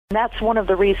That's one of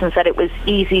the reasons that it was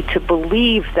easy to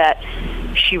believe that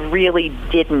she really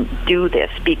didn't do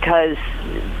this, because,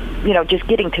 just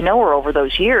getting to know her over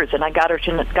those years, and I got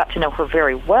to know her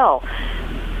very well,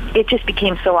 it just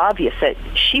became so obvious that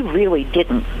she really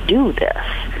didn't do this.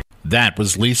 That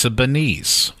was Lisa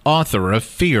Bonnice, author of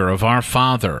Fear of Our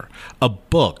Father, a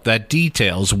book that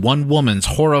details one woman's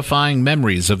horrifying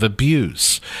memories of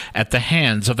abuse at the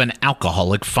hands of an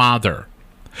alcoholic father.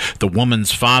 The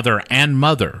woman's father and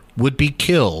mother would be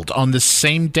killed on the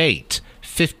same date,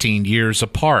 15 years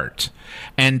apart,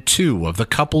 and 2 of the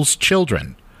couple's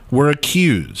children were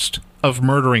accused of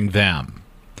murdering them.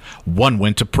 One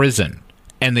went to prison,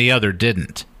 and the other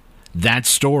didn't. That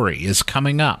story is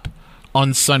coming up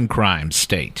on Sun Crime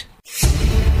State.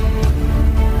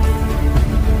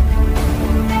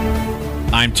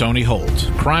 I'm Tony Holt,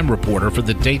 crime reporter for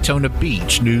the Daytona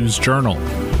Beach News Journal.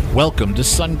 Welcome to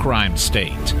Sun Crime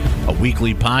State, a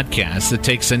weekly podcast that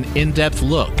takes an in-depth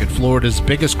look at Florida's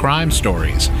biggest crime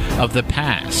stories of the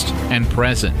past and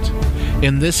present.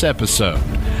 In this episode,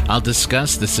 I'll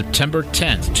discuss the September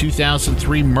 10th,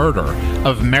 2003 murder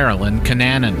of Marilyn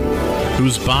Cananan,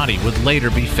 whose body would later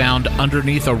be found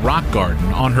underneath a rock garden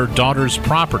on her daughter's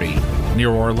property near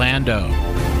Orlando.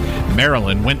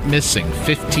 Marilyn went missing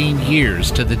 15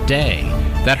 years to the day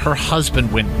that her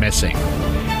husband went missing.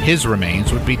 His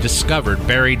remains would be discovered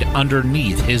buried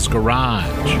underneath his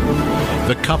garage.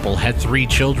 The couple had 3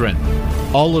 children,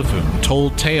 all of whom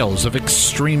told tales of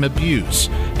extreme abuse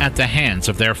at the hands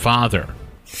of their father.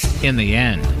 In the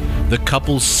end, the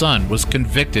couple's son was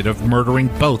convicted of murdering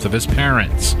both of his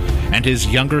parents, and his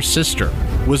younger sister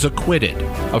was acquitted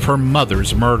of her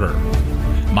mother's murder.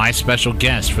 My special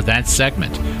guest for that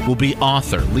segment will be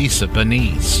author Lisa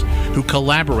Bonnice, who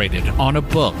collaborated on a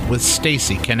book with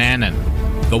Stacy Cananan,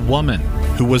 the woman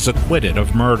who was acquitted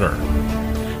of murder.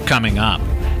 Coming up,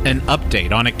 an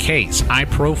update on a case I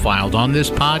profiled on this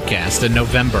podcast in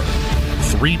November.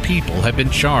 3 people have been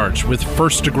charged with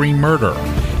first-degree murder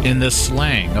in the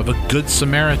slaying of a Good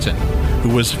Samaritan who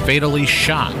was fatally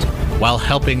shot while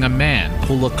helping a man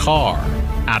pull a car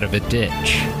out of a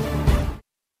ditch.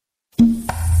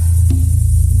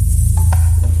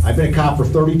 I've been a cop for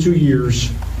 32 years.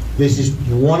 This is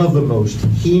one of the most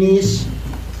heinous,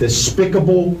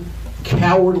 despicable,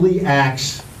 cowardly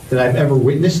acts that I've ever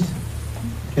witnessed.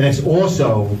 And it's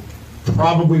also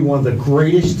probably one of the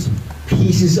greatest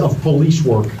pieces of police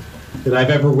work that I've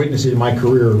ever witnessed in my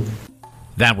career.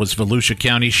 That was Volusia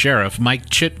County Sheriff Mike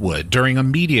Chitwood during a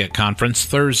media conference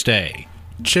Thursday.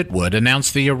 Chitwood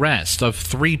announced the arrest of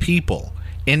 3 people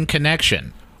in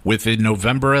connection with the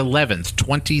November 11th,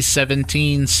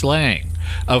 2017 slaying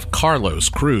of Carlos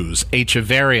Cruz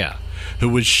Echeverria, who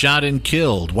was shot and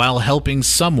killed while helping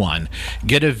someone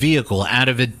get a vehicle out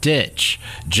of a ditch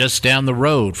just down the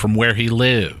road from where he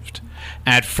lived.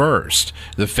 At first,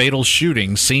 the fatal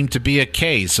shooting seemed to be a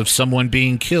case of someone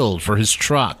being killed for his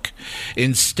truck.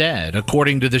 Instead,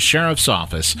 according to the sheriff's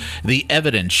office, the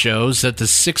evidence shows that the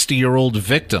 60-year-old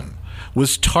victim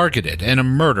was targeted in a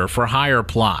murder-for-hire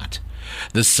plot.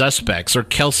 The suspects are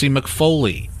Kelsey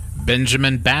McFoley,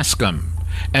 Benjamin Bascom,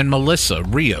 and Melissa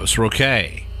Rios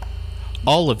Roque.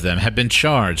 All of them have been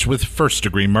charged with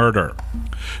first-degree murder.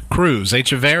 Cruz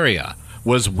Echeverria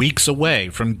was weeks away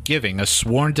from giving a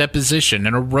sworn deposition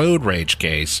in a road rage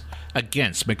case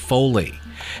against McFoley,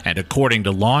 and according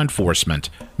to law enforcement,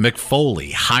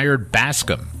 McFoley hired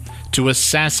Bascom to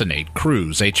assassinate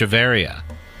Cruz Echeverria.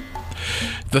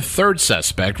 The third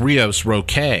suspect, Rios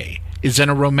Roque, is in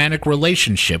a romantic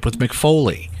relationship with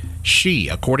McFoley. She,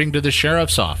 according to the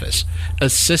sheriff's office,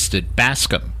 assisted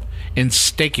Bascom in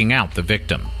staking out the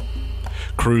victim.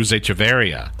 Cruz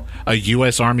Echeverria, a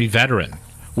U.S. Army veteran,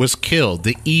 was killed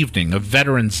the evening of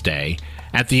Veterans Day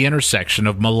at the intersection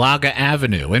of Malaga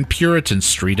Avenue and Puritan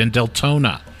Street in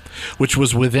Deltona, which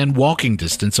was within walking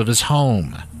distance of his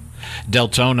home.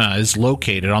 Deltona is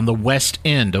located on the west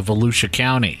end of Volusia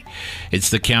County. It's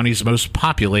the county's most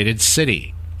populated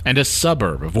city and a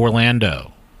suburb of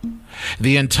Orlando.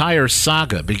 The entire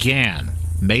saga began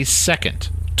May 2nd,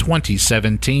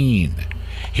 2017.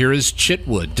 Here is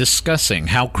Chitwood discussing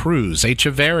how Cruz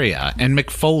Echeverria and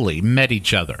McFoley met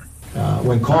each other.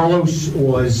 When Carlos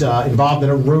was involved in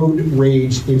a road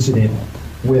rage incident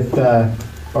with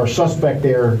our suspect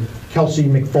there, Kelsey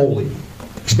McFoley.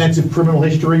 Extensive criminal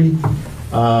history,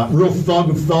 real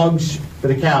thug of thugs, but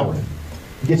a coward.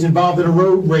 He gets involved in a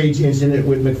road rage incident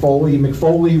with McFoley.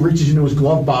 McFoley reaches into his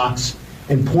glove box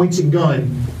and points a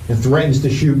gun and threatens to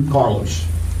shoot Carlos.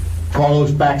 Carlos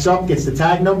backs up, gets the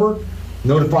tag number,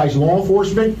 notifies law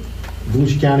enforcement.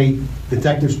 Volusia County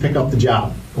detectives pick up the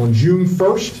job. On June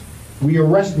 1st, we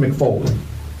arrest McFoley.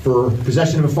 for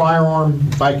possession of a firearm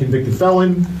by a convicted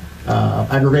felon,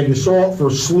 aggravated assault, for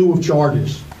a slew of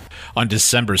charges. On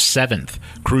December 7th,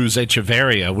 Cruz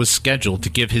Echeverria was scheduled to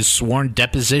give his sworn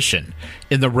deposition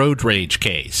in the road rage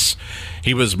case.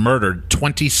 He was murdered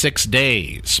 26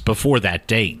 days before that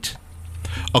date.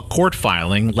 A court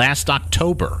filing last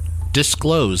October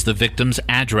disclosed the victim's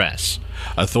address.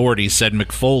 Authorities said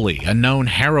McFoley, a known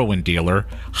heroin dealer,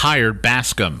 hired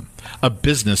Bascom, a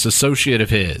business associate of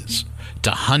his,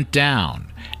 to hunt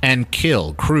down and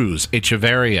kill Cruz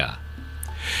Echeverria.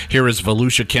 Here is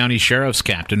Volusia County Sheriff's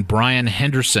Captain Brian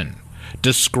Henderson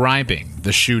describing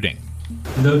the shooting.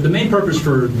 The main purpose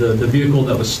for the vehicle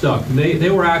that was stuck, they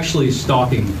were actually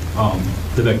stalking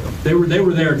the victim. They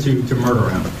were there to murder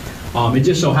him. It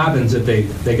just so happens that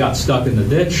they got stuck in the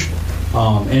ditch,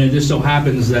 and it just so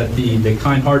happens that the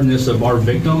kind-heartedness of our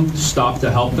victim stopped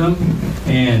to help them,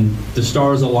 and the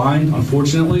stars aligned,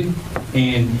 unfortunately,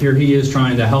 and here he is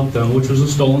trying to help them, which was a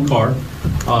stolen car,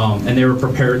 and they were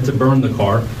prepared to burn the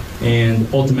car and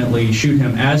ultimately shoot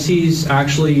him as he's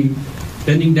actually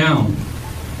bending down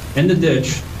in the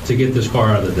ditch to get this car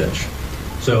out of the ditch.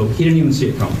 So he didn't even see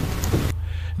it coming.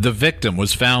 The victim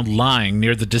was found lying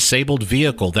near the disabled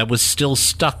vehicle that was still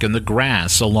stuck in the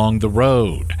grass along the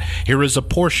road. Here is a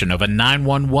portion of a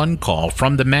 911 call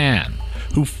from the man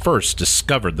who first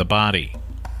discovered the body.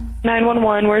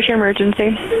 911, where's your emergency?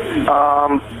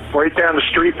 Right down the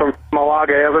street from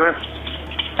Malaga Avenue.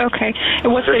 Okay.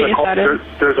 And what city is that in?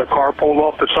 There's a car pulled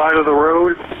off the side of the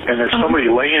road, and there's somebody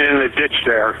laying in the ditch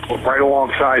there, right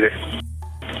alongside it.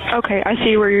 Okay, I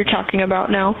see where you're talking about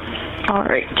now. All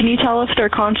right. Can you tell if they're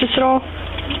conscious at all?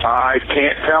 I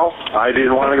can't tell. I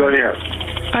didn't want to go near.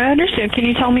 I understand. Can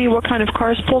you tell me what kind of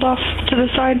car is pulled off to the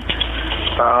side?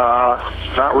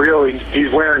 Not really.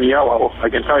 He's wearing yellow. I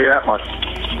can tell you that much.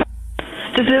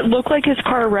 Does it look like his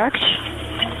car wrecked?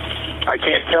 I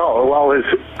can't tell. Well,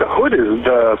 the hood is,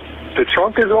 the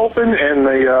trunk is open and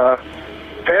the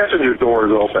passenger door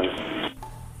is open.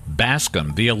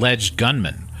 Bascom, the alleged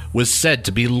gunman, was said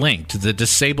to be linked to the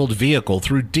disabled vehicle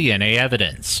through DNA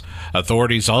evidence.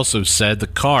 Authorities also said the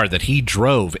car that he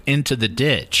drove into the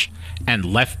ditch and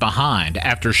left behind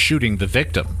after shooting the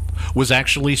victim was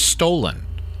actually stolen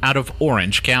out of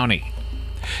Orange County.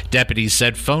 Deputies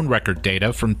said phone record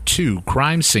data from 2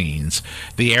 crime scenes,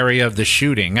 the area of the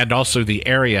shooting and also the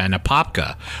area in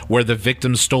Apopka where the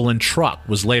victim's stolen truck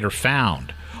was later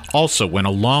found, also went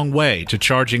a long way to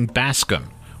charging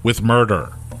Bascom with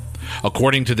murder.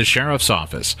 According to the sheriff's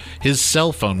office, his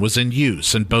cell phone was in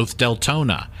use in both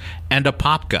Deltona and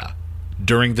Apopka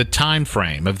during the time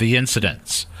frame of the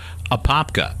incidents.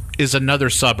 Apopka is another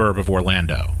suburb of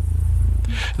Orlando.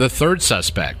 The third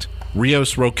suspect,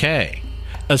 Rios Roque,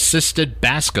 assisted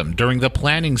Bascom during the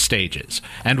planning stages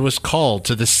and was called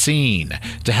to the scene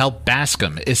to help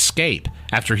Bascom escape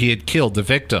after he had killed the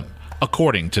victim,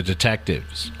 according to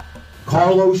detectives.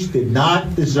 Carlos did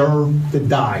not deserve to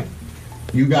die.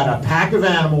 You got a pack of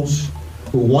animals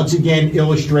who once again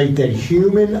illustrate that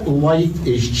human life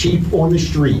is cheap on the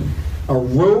street. A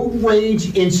road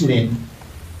rage incident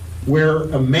where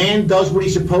a man does what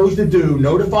he's supposed to do,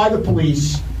 notify the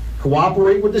police,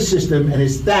 cooperate with the system, and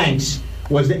his thanks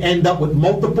was to end up with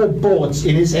multiple bullets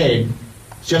in his head,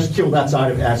 just killed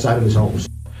outside of his home.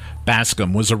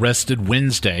 Bascom was arrested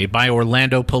Wednesday by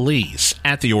Orlando police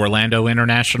at the Orlando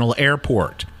International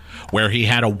Airport, where he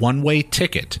had a one-way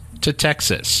ticket to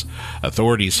Texas.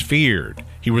 Authorities feared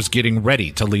he was getting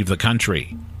ready to leave the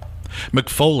country.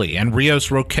 McFoley and Rios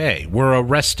Roque were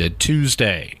arrested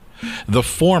Tuesday. The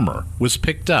former was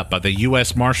picked up by the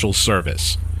U.S. Marshals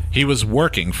Service. He was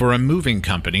working for a moving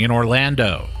company in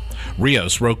Orlando.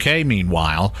 Rios Roque,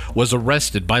 meanwhile, was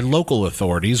arrested by local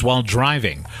authorities while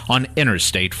driving on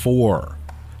Interstate 4.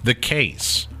 The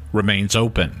case remains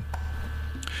open.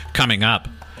 Coming up,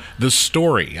 the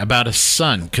story about a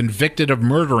son convicted of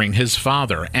murdering his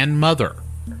father and mother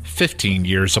 15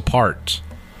 years apart.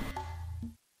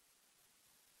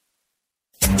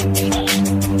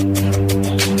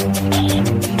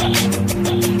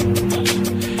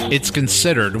 It's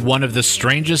considered one of the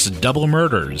strangest double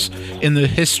murders in the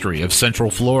history of Central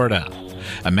Florida.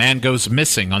 A man goes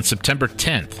missing on September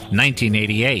 10th,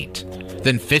 1988.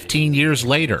 Then 15 years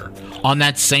later, on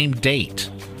that same date,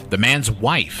 the man's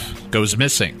wife goes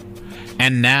missing.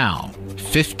 And now,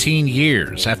 15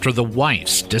 years after the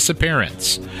wife's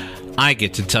disappearance, I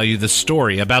get to tell you the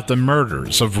story about the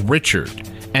murders of Richard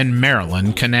and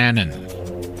Marilyn Cananan.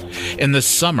 In the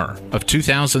summer of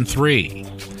 2003,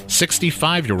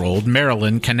 65-year-old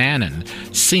Marilyn Cananan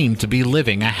seemed to be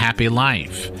living a happy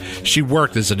life. She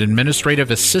worked as an administrative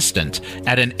assistant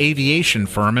at an aviation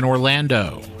firm in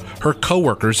Orlando. Her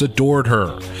coworkers adored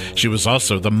her. She was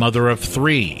also the mother of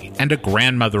 3 and a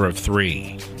grandmother of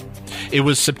 3. It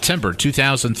was September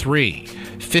 2003.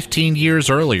 15 years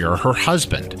earlier, her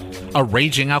husband, a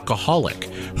raging alcoholic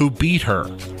who beat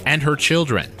her and her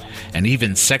children and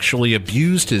even sexually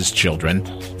abused his children,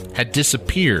 had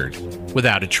disappeared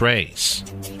without a trace.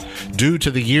 Due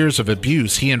to the years of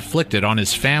abuse he inflicted on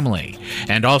his family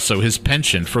and also his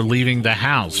penchant for leaving the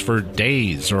house for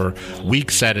days or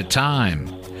weeks at a time,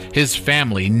 his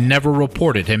family never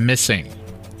reported him missing.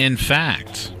 In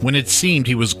fact, when it seemed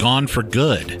he was gone for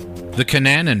good, the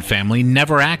Cunanan family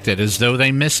never acted as though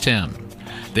they missed him.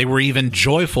 They were even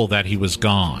joyful that he was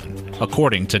gone,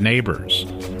 according to neighbors.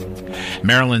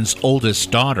 Marilyn's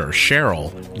oldest daughter,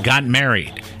 Cheryl, got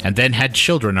married and then had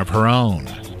children of her own.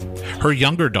 Her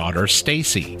younger daughter,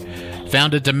 Stacy,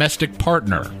 found a domestic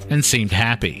partner and seemed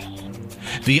happy.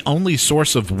 The only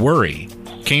source of worry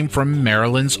came from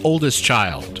Marilyn's oldest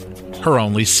child, her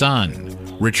only son,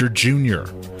 Richard Jr.,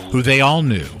 who they all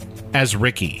knew as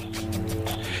Ricky.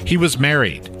 He was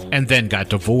married and then got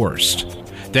divorced.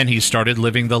 Then he started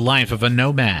living the life of a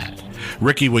nomad.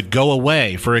 Ricky would go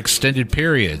away for extended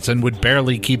periods and would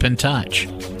barely keep in touch.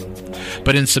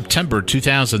 But in September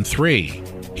 2003,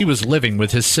 he was living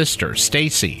with his sister,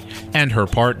 Stacy, and her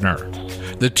partner.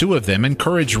 The two of them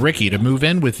encouraged Ricky to move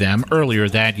in with them earlier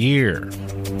that year.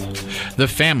 The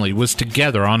family was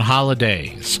together on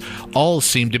holidays. All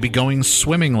seemed to be going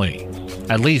swimmingly,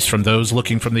 at least from those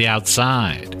looking from the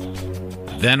outside.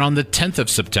 Then on the 10th of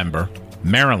September,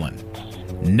 Marilyn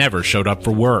never showed up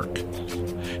for work.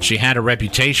 She had a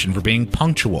reputation for being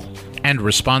punctual and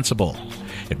responsible.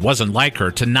 It wasn't like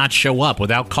her to not show up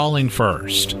without calling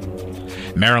first.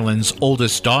 Marilyn's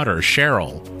oldest daughter,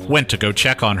 Cheryl, went to go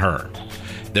check on her.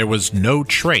 There was no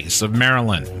trace of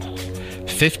Marilyn.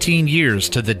 15 years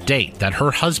to the date that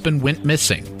her husband went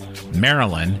missing,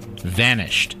 Marilyn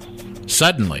vanished.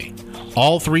 Suddenly,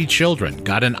 all 3 children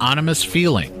got an ominous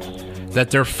feeling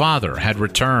that their father had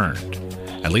returned.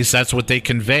 At least that's what they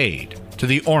conveyed to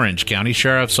the Orange County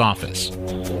Sheriff's Office.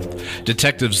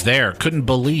 Detectives there couldn't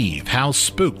believe how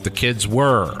spooked the kids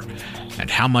were and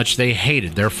how much they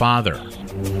hated their father.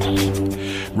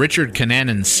 Richard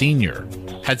Cunanan Sr.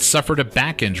 had suffered a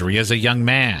back injury as a young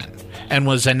man and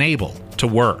was unable to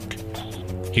work.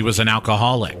 He was an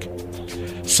alcoholic.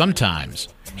 Sometimes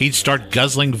he'd start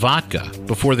guzzling vodka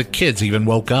before the kids even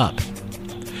woke up.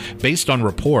 Based on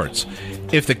reports,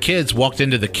 if the kids walked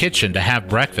into the kitchen to have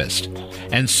breakfast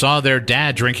and saw their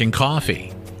dad drinking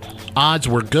coffee, odds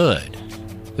were good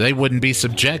they wouldn't be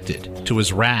subjected to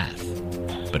his wrath.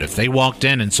 But if they walked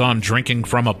in and saw him drinking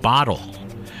from a bottle,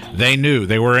 they knew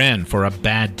they were in for a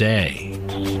bad day.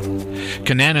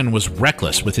 Cunanan was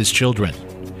reckless with his children.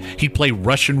 He'd play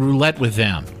Russian roulette with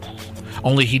them,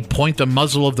 only he'd point the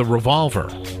muzzle of the revolver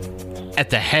at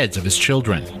the heads of his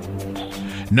children.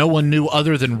 No one knew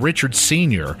other than Richard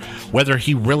Sr. whether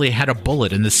he really had a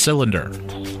bullet in the cylinder.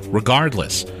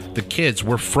 Regardless, the kids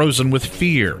were frozen with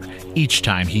fear each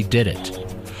time he did it.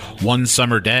 One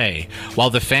summer day,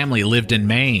 while the family lived in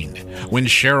Maine, when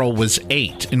Cheryl was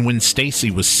 8 and when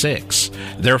Stacy was 6,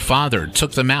 their father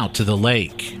took them out to the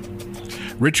lake.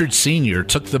 Richard Sr.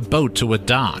 took the boat to a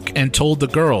dock and told the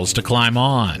girls to climb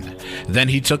on. Then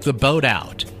he took the boat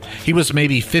out. He was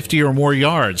maybe 50 or more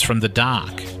yards from the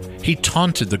dock. He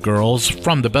taunted the girls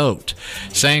from the boat,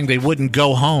 saying they wouldn't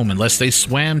go home unless they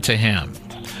swam to him.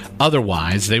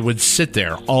 Otherwise, they would sit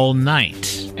there all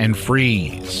night and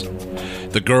freeze.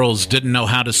 The girls didn't know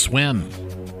how to swim.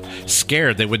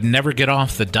 Scared they would never get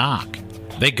off the dock,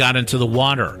 they got into the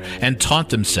water and taught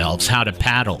themselves how to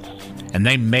paddle, and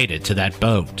they made it to that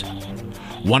boat.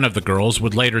 One of the girls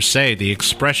would later say the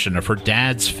expression of her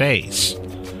dad's face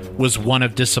was one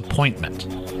of disappointment.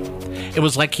 It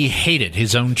was like he hated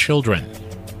his own children,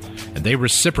 and they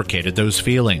reciprocated those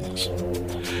feelings.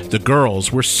 The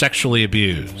girls were sexually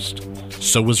abused.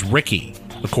 So was Ricky,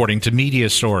 according to media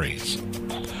stories.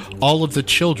 All of the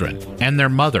children and their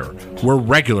mother were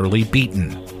regularly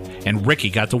beaten, and Ricky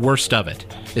got the worst of it,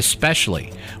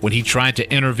 especially when he tried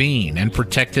to intervene and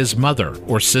protect his mother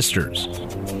or sisters.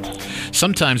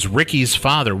 Sometimes Ricky's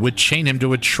father would chain him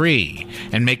to a tree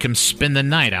and make him spend the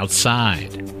night outside.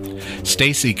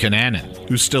 Stacy Cunanan,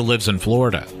 who still lives in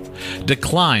Florida,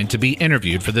 declined to be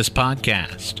interviewed for this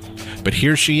podcast. But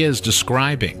here she is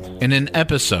describing in an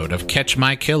episode of Catch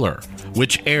My Killer,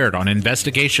 which aired on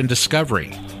Investigation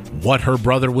Discovery, what her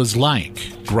brother was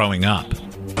like growing up.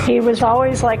 He was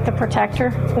always like the protector,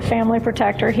 the family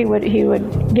protector. He would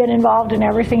get involved in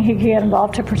everything he could get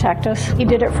involved to protect us. He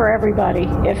did it for everybody.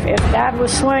 If Dad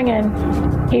was swinging,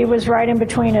 he was right in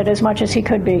between it as much as he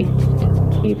could be.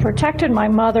 He protected my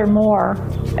mother more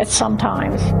at some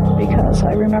times, because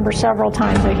I remember several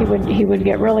times that he would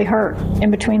get really hurt in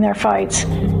between their fights.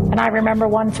 And I remember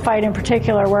one fight in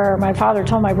particular where my father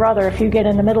told my brother, if you get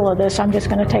in the middle of this, I'm just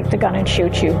going to take the gun and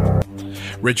shoot you.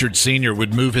 Richard Sr.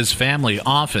 would move his family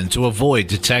often to avoid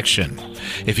detection.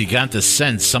 If he got the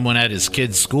sense someone at his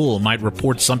kid's school might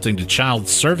report something to Child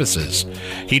Services,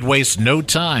 he'd waste no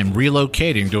time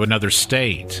relocating to another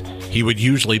state. He would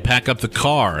usually pack up the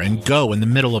car and go in the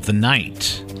middle of the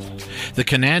night. The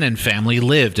Cananan family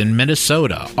lived in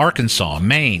Minnesota, Arkansas,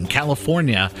 Maine,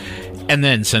 California, and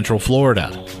then Central Florida.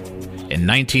 In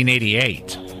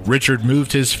 1988, Richard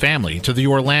moved his family to the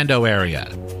Orlando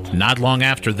area. Not long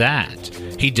after that,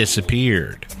 he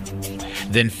disappeared.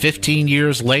 Then 15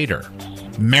 years later,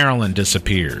 Marilyn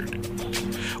disappeared.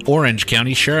 Orange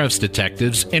County Sheriff's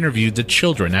detectives interviewed the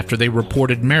children after they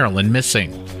reported Marilyn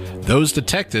missing. Those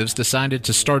detectives decided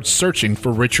to start searching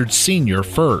for Richard Sr.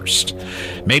 first.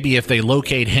 Maybe if they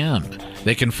locate him,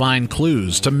 they can find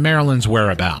clues to Marilyn's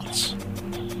whereabouts.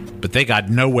 But they got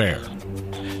nowhere.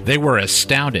 They were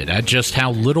astounded at just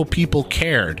how little people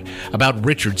cared about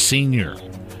Richard Sr.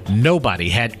 Nobody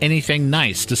had anything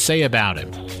nice to say about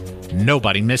him.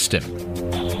 Nobody missed him.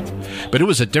 But it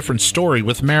was a different story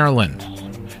with Marilyn.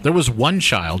 There was one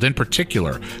child in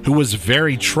particular who was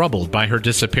very troubled by her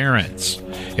disappearance.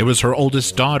 It was her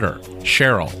oldest daughter,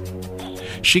 Cheryl.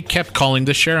 She kept calling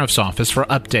the sheriff's office for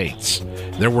updates.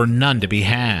 There were none to be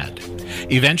had.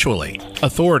 Eventually,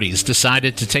 authorities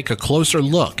decided to take a closer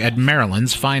look at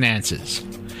Marilyn's finances,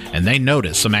 and they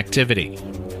noticed some activity.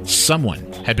 Someone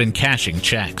had been cashing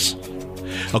checks.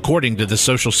 According to the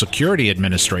Social Security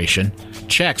Administration,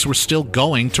 checks were still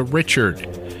going to Richard.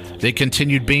 They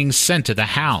continued being sent to the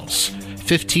house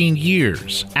 15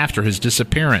 years after his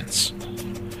disappearance.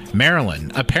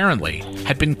 Marilyn apparently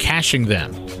had been cashing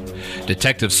them.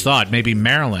 Detectives thought maybe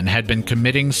Marilyn had been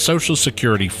committing Social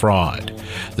Security fraud.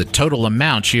 The total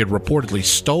amount she had reportedly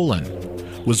stolen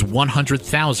was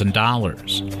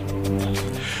 $100,000.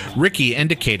 Ricky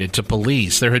indicated to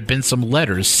police there had been some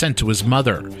letters sent to his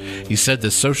mother. He said the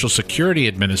Social Security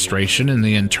Administration and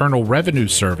the Internal Revenue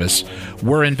Service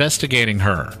were investigating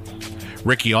her.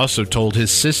 Ricky also told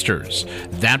his sisters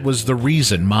that was the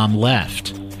reason Mom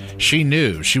left. She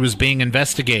knew she was being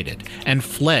investigated and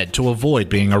fled to avoid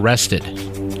being arrested.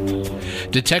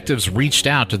 Detectives reached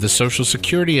out to the Social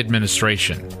Security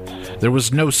Administration. There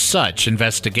was no such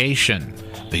investigation.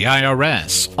 The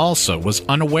IRS also was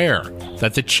unaware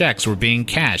that the checks were being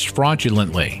cashed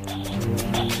fraudulently.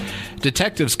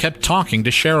 Detectives kept talking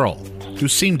to Cheryl, who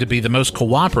seemed to be the most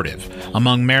cooperative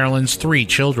among Marilyn's 3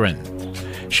 children.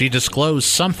 She disclosed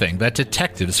something that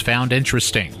detectives found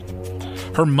interesting.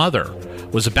 Her mother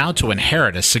was about to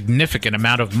inherit a significant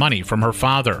amount of money from her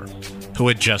father, who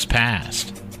had just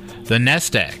passed. The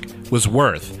nest egg was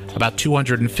worth about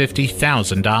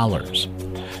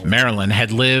 $250,000. Marilyn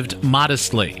had lived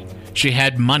modestly. She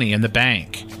had money in the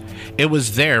bank. It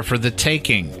was there for the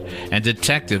taking, and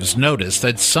detectives noticed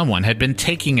that someone had been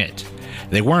taking it.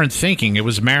 They weren't thinking it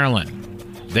was Marilyn.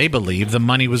 They believed the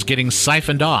money was getting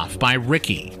siphoned off by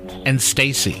Ricky and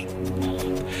Stacy.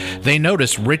 They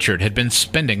noticed Richard had been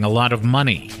spending a lot of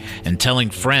money and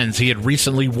telling friends he had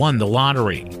recently won the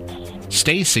lottery.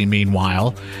 Stacy,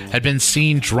 meanwhile, had been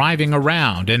seen driving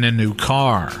around in a new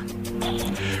car.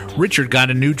 Richard got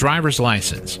a new driver's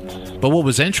license, but what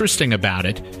was interesting about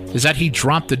it is that he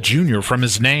dropped the junior from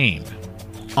his name.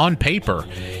 On paper,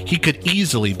 he could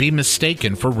easily be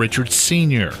mistaken for Richard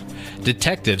Sr.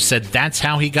 Detectives said that's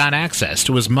how he got access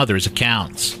to his mother's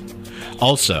accounts.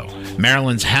 Also,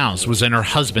 Marilyn's house was in her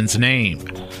husband's name,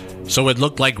 so it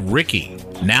looked like Ricky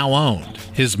now owned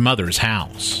his mother's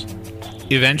house.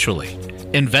 Eventually,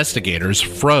 investigators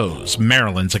froze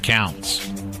Marilyn's accounts.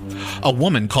 A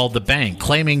woman called the bank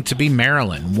claiming to be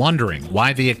Marilyn, wondering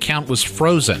why the account was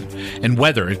frozen and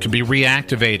whether it could be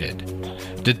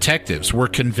reactivated. Detectives were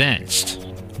convinced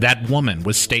that woman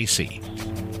was Stacy.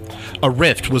 A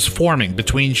rift was forming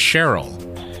between Cheryl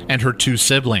and her 2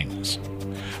 siblings.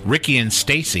 Ricky and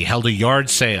Stacy held a yard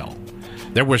sale.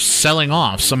 They were selling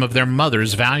off some of their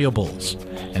mother's valuables,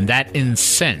 and that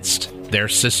incensed their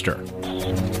sister.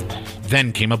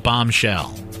 Then came a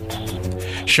bombshell.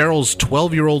 Cheryl's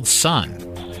 12-year-old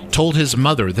son told his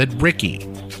mother that Ricky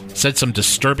said some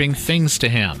disturbing things to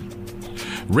him.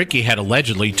 Ricky had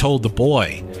allegedly told the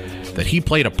boy that he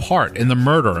played a part in the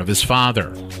murder of his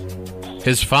father.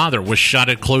 His father was shot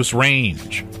at close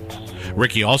range.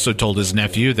 Ricky also told his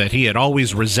nephew that he had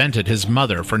always resented his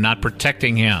mother for not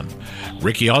protecting him.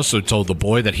 Ricky also told the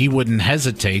boy that he wouldn't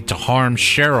hesitate to harm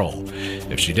Cheryl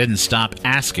if she didn't stop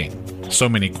asking so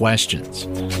many questions.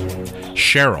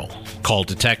 Cheryl called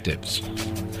detectives.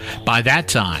 By that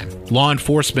time, law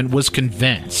enforcement was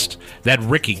convinced that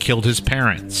Ricky killed his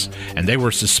parents, and they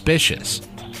were suspicious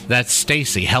that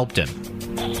Stacy helped him.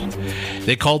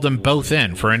 They called them both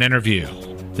in for an interview.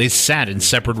 They sat in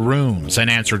separate rooms and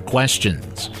answered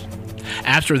questions.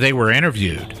 After they were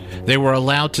interviewed, they were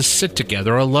allowed to sit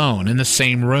together alone in the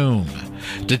same room.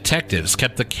 Detectives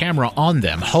kept the camera on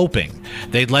them, hoping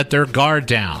they'd let their guard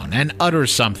down and utter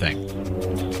something.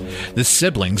 The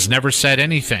siblings never said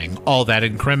anything all that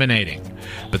incriminating,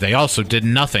 but they also did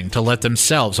nothing to let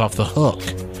themselves off the hook.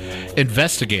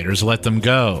 Investigators let them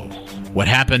go. What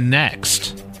happened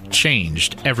next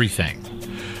changed everything.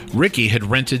 Ricky had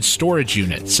rented storage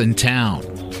units in town,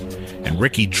 and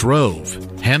Ricky drove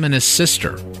him and his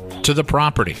sister to the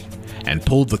property and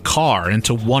pulled the car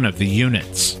into one of the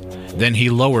units. Then he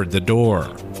lowered the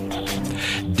door.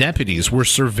 Deputies were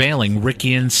surveilling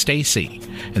Ricky and Stacy,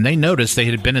 and they noticed they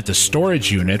had been at the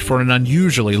storage unit for an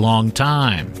unusually long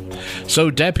time. So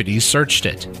deputies searched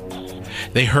it.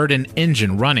 They heard an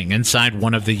engine running inside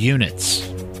one of the units.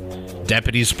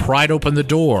 Deputies pried open the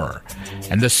door,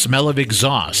 and the smell of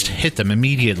exhaust hit them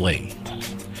immediately.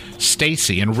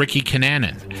 Stacy and Ricky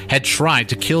Cananan had tried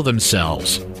to kill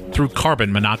themselves through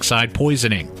carbon monoxide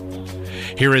poisoning.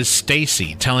 Here is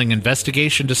Stacy telling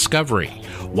Investigation Discovery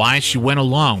why she went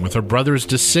along with her brother's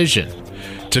decision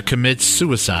to commit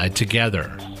suicide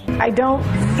together. I don't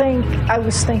think I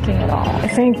was thinking at all. I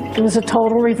think it was a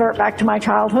total revert back to my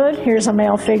childhood. Here's a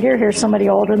male figure, here's somebody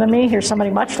older than me, here's somebody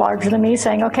much larger than me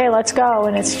saying, okay, let's go.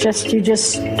 And it's just, you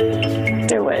just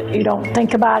do it. You don't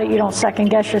think about it, you don't second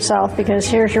guess yourself, because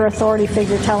here's your authority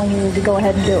figure telling you to go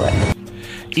ahead and do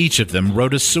it. Each of them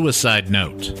wrote a suicide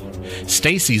note.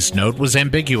 Stacy's note was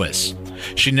ambiguous.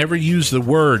 She never used the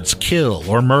words kill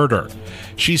or murder.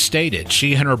 She stated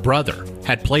she and her brother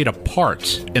had played a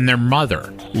part in their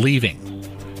mother leaving.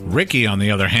 Ricky, on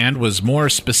the other hand, was more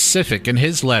specific in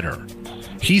his letter.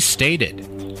 He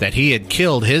stated that he had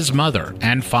killed his mother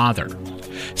and father.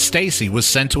 Stacy was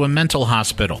sent to a mental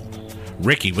hospital.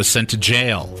 Ricky was sent to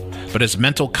jail, but his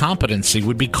mental competency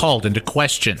would be called into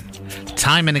question.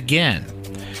 Time and again,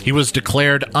 he was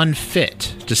declared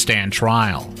unfit to stand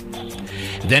trial.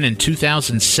 Then in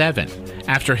 2007,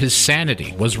 after his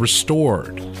sanity was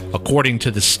restored, according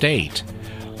to the state,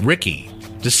 Ricky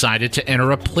decided to enter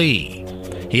a plea.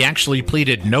 He actually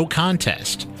pleaded no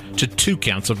contest to 2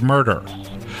 counts of murder.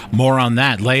 More on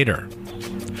that later.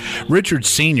 Richard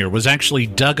Sr. was actually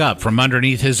dug up from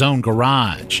underneath his own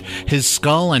garage. His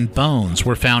skull and bones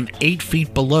were found 8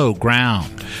 feet below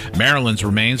ground. Marilyn's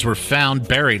remains were found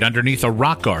buried underneath a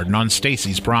rock garden on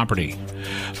Stacy's property.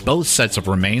 Both sets of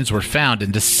remains were found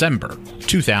in December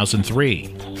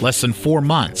 2003, less than 4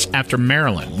 months after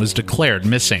Marilyn was declared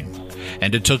missing,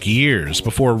 and it took years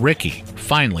before Ricky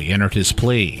finally entered his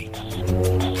plea.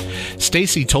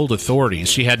 Stacy told authorities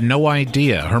she had no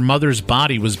idea her mother's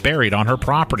body was buried on her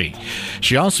property.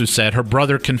 She also said her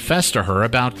brother confessed to her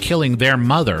about killing their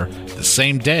mother the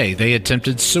same day they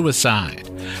attempted suicide.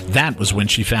 That was when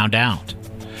she found out.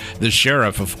 The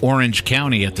sheriff of Orange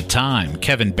County at the time,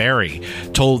 Kevin Berry,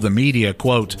 told the media,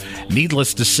 quote,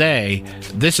 "Needless to say,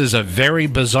 this is a very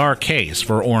bizarre case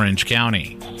for Orange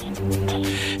County."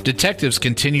 Detectives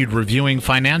continued reviewing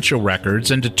financial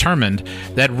records and determined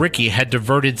that Ricky had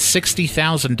diverted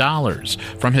 $60,000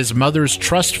 from his mother's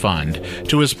trust fund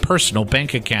to his personal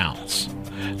bank accounts.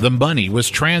 The money was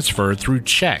transferred through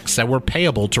checks that were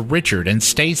payable to Richard and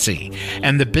Stacy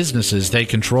and the businesses they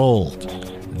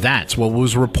controlled. That's what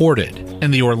was reported in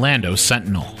the Orlando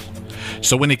Sentinel.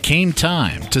 So when it came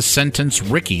time to sentence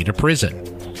Ricky to prison,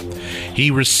 he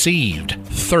received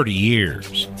 30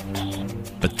 years.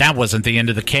 But that wasn't the end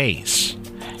of the case.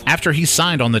 After he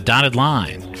signed on the dotted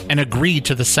line and agreed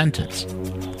to the sentence,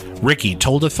 Ricky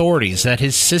told authorities that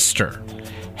his sister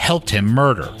helped him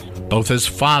murder both his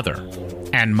father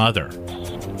and mother.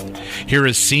 Here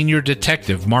is Senior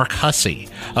Detective Mark Hussey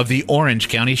of the Orange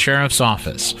County Sheriff's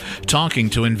Office talking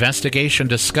to Investigation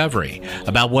Discovery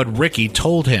about what Ricky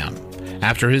told him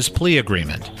after his plea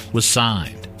agreement was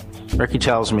signed. Ricky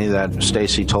tells me that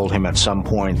Stacy told him at some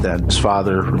point that his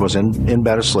father was in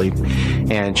bed asleep,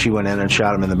 and she went in and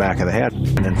shot him in the back of the head.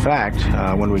 And in fact,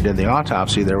 when we did the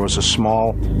autopsy, there was a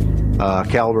small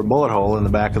caliber bullet hole in the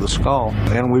back of the skull,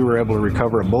 and we were able to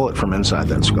recover a bullet from inside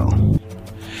that skull.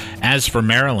 As for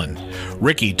Marilyn,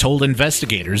 Ricky told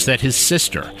investigators that his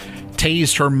sister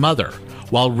tased her mother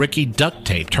while Ricky duct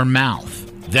taped her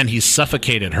mouth. Then he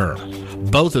suffocated her.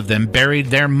 Both of them buried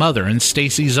their mother in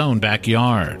Stacy's own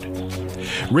backyard.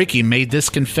 Ricky made this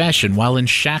confession while in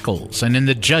shackles and in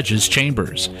the judge's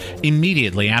chambers,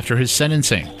 immediately after his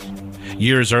sentencing.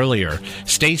 Years earlier,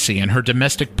 Stacy and her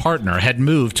domestic partner had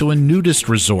moved to a nudist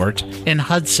resort in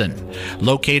Hudson,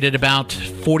 located about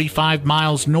 45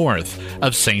 miles north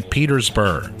of St.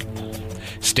 Petersburg.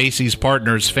 Stacy's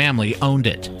partner's family owned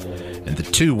it, and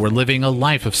the two were living a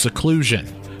life of seclusion,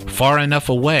 far enough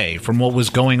away from what was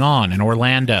going on in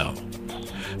Orlando.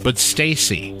 But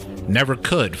Stacy never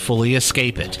could fully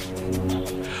escape it.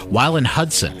 While in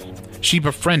Hudson, she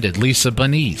befriended Lisa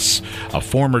Bonnice, a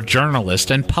former journalist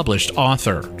and published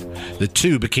author. The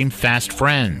two became fast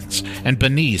friends, and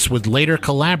Bonnice would later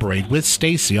collaborate with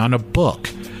Stacy on a book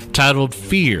titled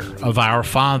Fear of Our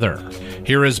Father.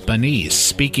 Here is Bonnice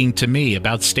speaking to me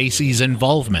about Stacy's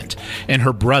involvement in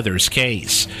her brother's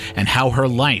case and how her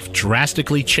life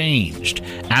drastically changed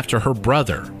after her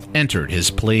brother entered his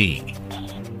plea.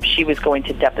 She was going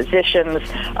to depositions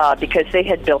because they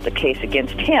had built a case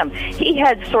against him. He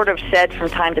had sort of said from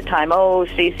time to time, oh,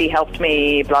 Stacy helped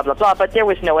me, blah, blah, blah, but there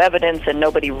was no evidence and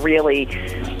nobody really,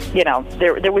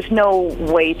 there was no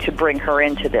way to bring her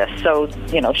into this. So,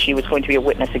 she was going to be a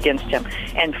witness against him.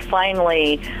 And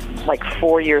finally, like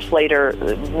 4 years later,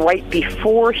 right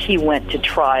before he went to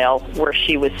trial, where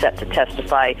she was set to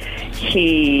testify,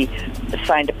 he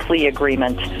signed a plea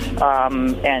agreement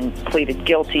and pleaded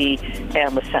guilty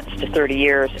and was sentenced to 30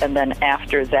 years. And then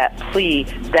after that plea,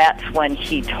 that's when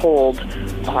he told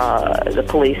the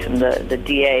police and the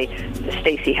DA,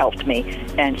 Stacy helped me,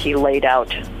 and he laid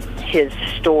out his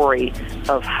story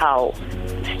of how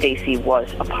Stacy was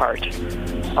a part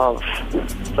of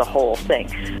the whole thing.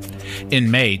 In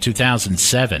May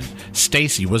 2007,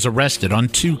 Stacy was arrested on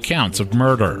 2 counts of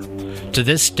murder. To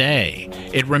this day,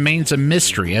 it remains a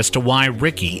mystery as to why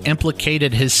Ricky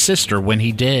implicated his sister when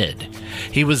he did.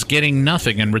 He was getting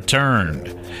nothing in return.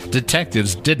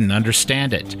 Detectives didn't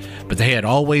understand it, but they had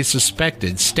always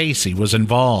suspected Stacy was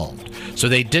involved, so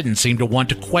they didn't seem to want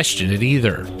to question it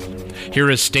either. Here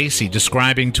is Stacy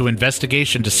describing to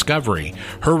Investigation Discovery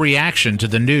her reaction to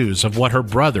the news of what her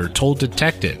brother told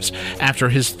detectives after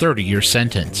his 30-year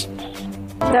sentence.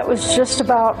 That was just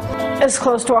about as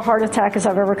close to a heart attack as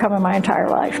I've ever come in my entire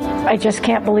life. I just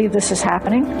can't believe this is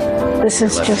happening. This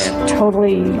is just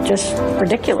totally just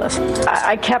ridiculous.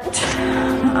 I kept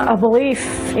a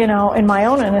belief, in my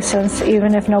own innocence,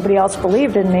 even if nobody else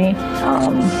believed in me,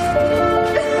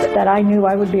 that I knew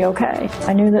I would be okay.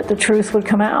 I knew that the truth would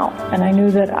come out, and I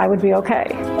knew that I would be okay.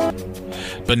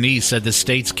 Bonnice said the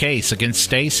state's case against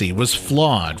Stacy was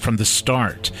flawed from the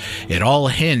start. It all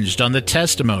hinged on the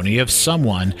testimony of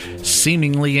someone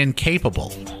seemingly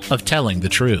incapable of telling the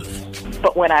truth.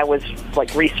 But when I was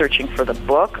researching for the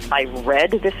book, I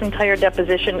read this entire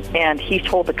deposition, and he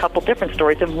told a couple different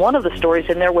stories, and one of the stories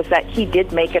in there was that he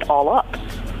did make it all up.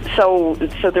 So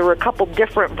there were a couple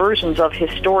different versions of his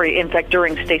story. In fact,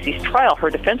 during Stacy's trial, her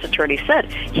defense attorney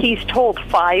said he's told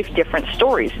 5 different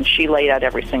stories, and she laid out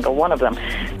every single one of them.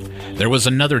 There was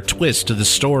another twist to the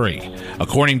story.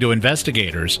 According to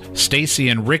investigators, Stacy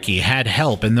and Ricky had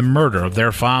help in the murder of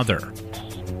their father,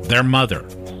 their mother,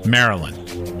 Marilyn.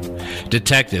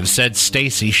 Detectives said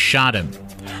Stacy shot him.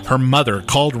 Her mother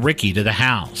called Ricky to the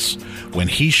house. When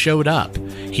he showed up,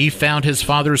 he found his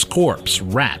father's corpse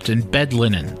wrapped in bed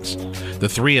linens. The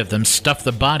 3 of them stuffed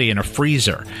the body in a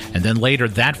freezer, and then later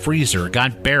that freezer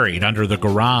got buried under the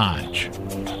garage.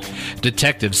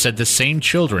 Detectives said the same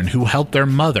children who helped their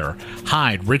mother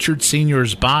hide Richard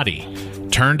Sr.'s body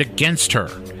turned against her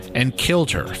and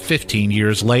killed her 15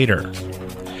 years later.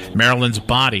 Marilyn's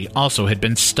body also had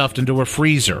been stuffed into a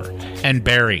freezer and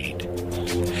buried.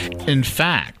 In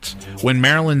fact, when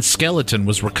Marilyn's skeleton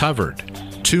was recovered,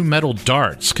 2 metal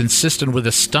darts consistent with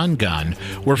a stun gun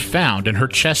were found in her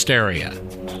chest area.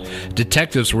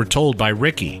 Detectives were told by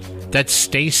Ricky that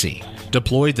Stacy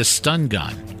deployed the stun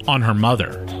gun on her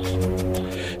mother.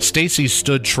 Stacy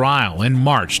stood trial in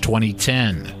March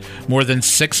 2010, more than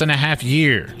 6.5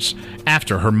 years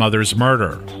after her mother's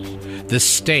murder. The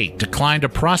state declined a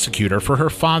prosecutor for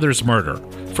her father's murder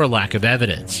for lack of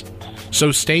evidence,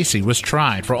 so Stacy was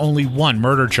tried for only 1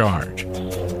 murder charge.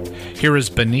 Here is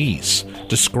Bonnice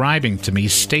describing to me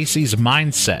Stacy's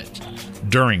mindset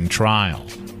during trial.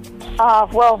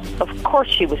 Well, of course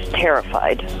she was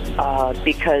terrified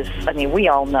because, we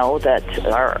all know that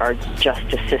our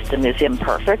justice system is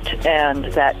imperfect and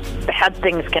that bad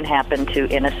things can happen to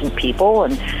innocent people,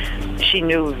 and she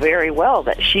knew very well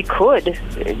that she could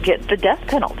get the death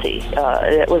penalty.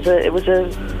 It was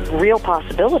a real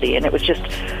possibility, and it was just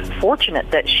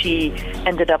fortunate that she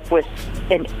ended up with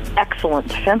an excellent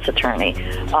defense attorney,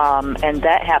 and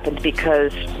that happened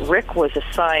because Rick was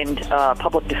assigned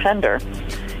public defender.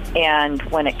 And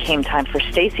when it came time for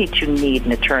Stacy to need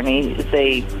an attorney,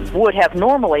 they would have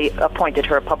normally appointed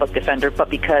her a public defender, but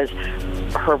because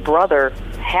her brother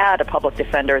had a public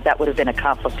defender, that would have been a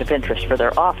conflict of interest for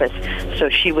their office. So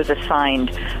she was assigned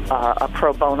a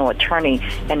pro bono attorney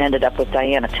and ended up with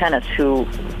Diana Tennis, who,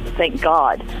 thank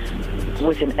God,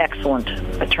 was an excellent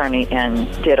attorney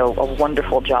and did a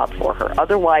wonderful job for her.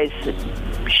 Otherwise,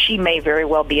 she may very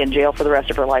well be in jail for the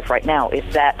rest of her life right now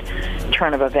if that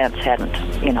turn of events hadn't,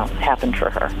 happened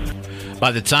for her.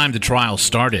 By the time the trial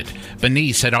started,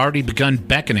 Bonnice had already begun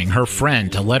beckoning her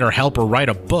friend to let her help her write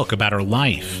a book about her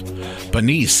life.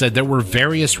 Bonnice said there were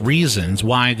various reasons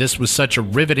why this was such a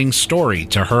riveting story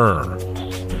to her.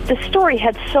 The story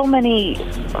had so many,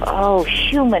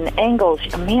 human angles,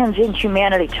 a man's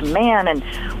inhumanity to man, and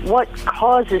what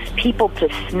causes people to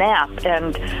snap,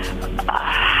 and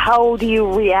how do you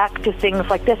react to things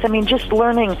like this? I mean, just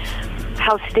learning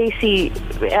how Stacy,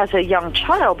 as a young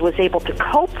child, was able to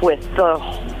cope with the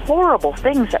horrible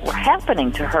things that were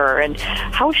happening to her, and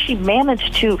how she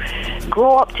managed to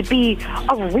grow up to be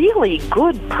a really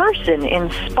good person in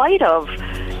spite of,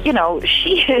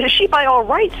 she by all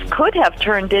rights could have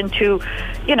turned into,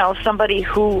 somebody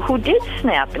who did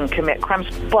snap and commit crimes,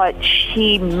 but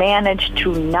she managed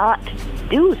to not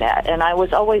do that. And I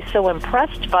was always so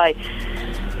impressed by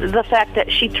the fact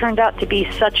that she turned out to be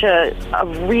such a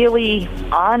really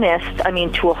honest,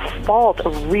 to a fault, a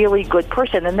really good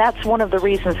person. And that's one of the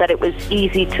reasons that it was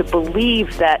easy to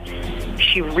believe that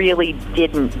she really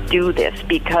didn't do this,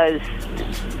 because,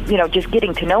 just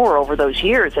getting to know her over those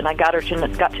years, and I got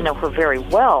to know her very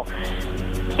well,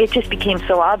 it just became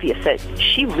so obvious that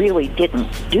she really didn't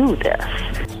do this.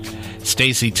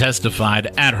 Stacy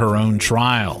testified at her own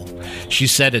trial. She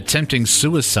said attempting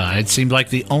suicide seemed like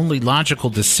the only logical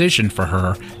decision for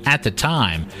her at the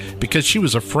time because she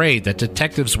was afraid that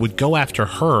detectives would go after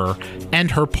her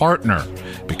and her partner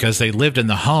because they lived in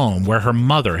the home where her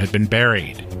mother had been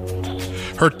buried.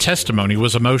 Her testimony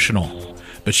was emotional,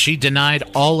 but she denied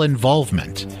all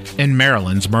involvement in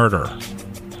Marilyn's murder.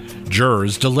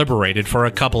 Jurors deliberated for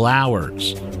a couple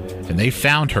hours, and they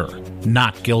found her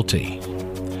not guilty.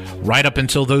 Right up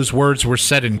until those words were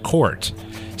said in court,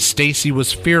 Stacy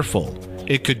was fearful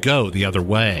it could go the other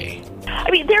way.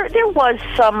 There was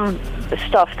some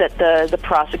stuff that the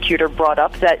prosecutor brought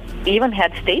up that even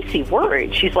had Stacy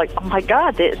worried. She's like, oh my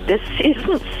God, this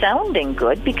isn't sounding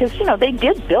good, because, they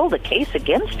did build a case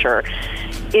against her.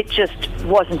 It just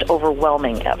wasn't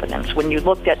overwhelming evidence. When you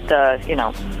looked at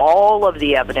all of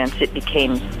the evidence, it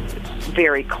became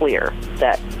very clear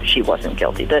that she wasn't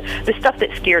guilty. The stuff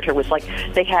that scared her was like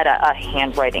they had a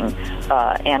handwriting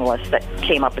analyst that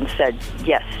came up and said,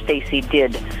 yes, Stacy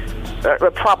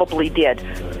probably did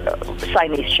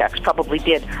sign these checks, probably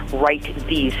did write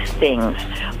these things.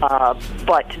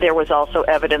 But there was also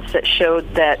evidence that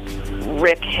showed that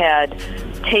Rick had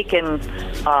taken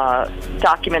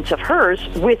documents of hers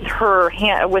with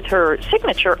her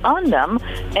signature on them,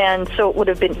 and so it would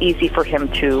have been easy for him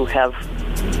to have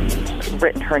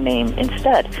written her name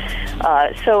instead.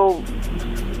 So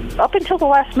up until the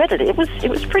last minute, it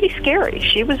was pretty scary.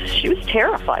 She was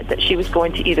terrified that she was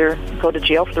going to either go to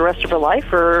jail for the rest of her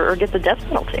life or get the death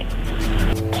penalty.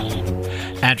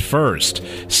 At first,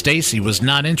 Stacy was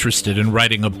not interested in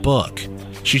writing a book.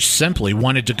 She simply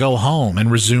wanted to go home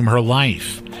and resume her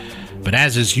life. But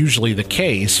as is usually the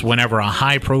case whenever a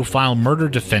high-profile murder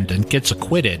defendant gets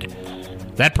acquitted,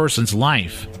 that person's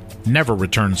life never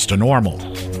returns to normal.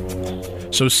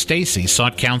 So Stacy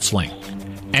sought counseling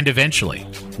and eventually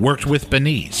worked with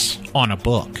Bonnice on a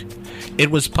book.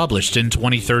 It was published in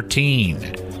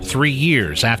 2013, 3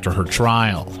 years after her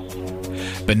trial.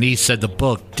 Bonnice said the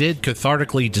book did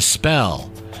cathartically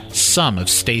dispel some of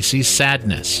Stacy's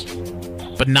sadness,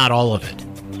 but not all of it.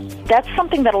 That's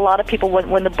something that a lot of people,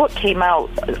 when the book came out,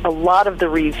 a lot of the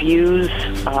reviews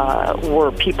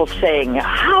were people saying,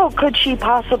 how could she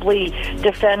possibly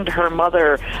defend her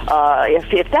mother?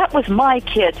 If that was my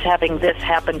kids having this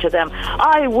happen to them,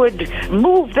 I would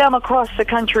move them across the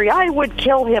country. I would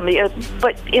kill him.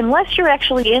 But unless you're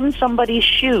actually in somebody's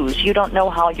shoes, you don't know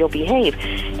how you'll behave.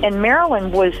 And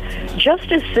Marilyn was just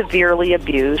as severely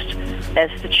abused as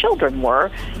the children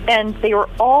were, and they were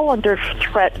all under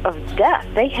threat of death.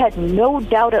 They had no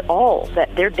doubt at all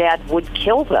that their dad would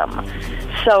kill them.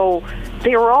 So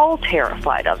they were all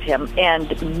terrified of him,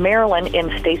 and Marilyn,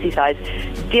 in Stacy's eyes,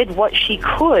 did what she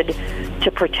could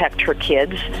to protect her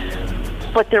kids,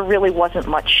 but there really wasn't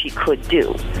much she could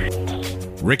do.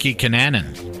 Ricky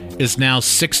Kananen is now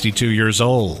 62 years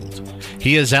old.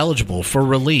 He is eligible for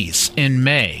release in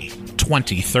May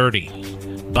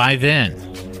 2030. By then,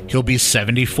 he'll be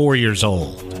 74 years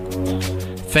old.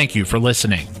 Thank you for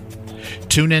listening.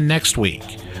 Tune in next week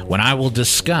when I will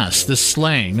discuss the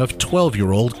slaying of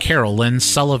 12-year-old Carol Lynn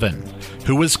Sullivan,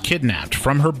 who was kidnapped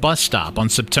from her bus stop on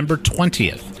September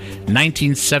 20th,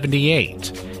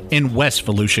 1978, in West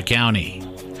Volusia County.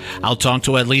 I'll talk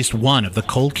to at least one of the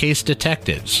cold case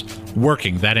detectives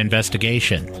working that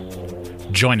investigation.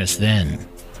 Join us then.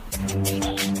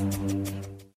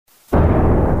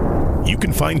 You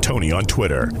can find Tony on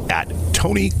Twitter at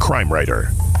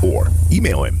TonyCrimeWriter or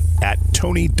email him at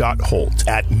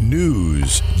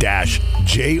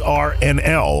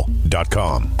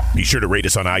tony.holt@news-jrnl.com. Be sure to rate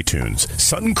us on iTunes.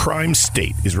 Sudden Crime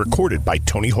State is recorded by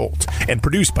Tony Holt and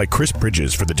produced by Chris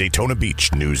Bridges for the Daytona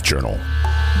Beach News Journal.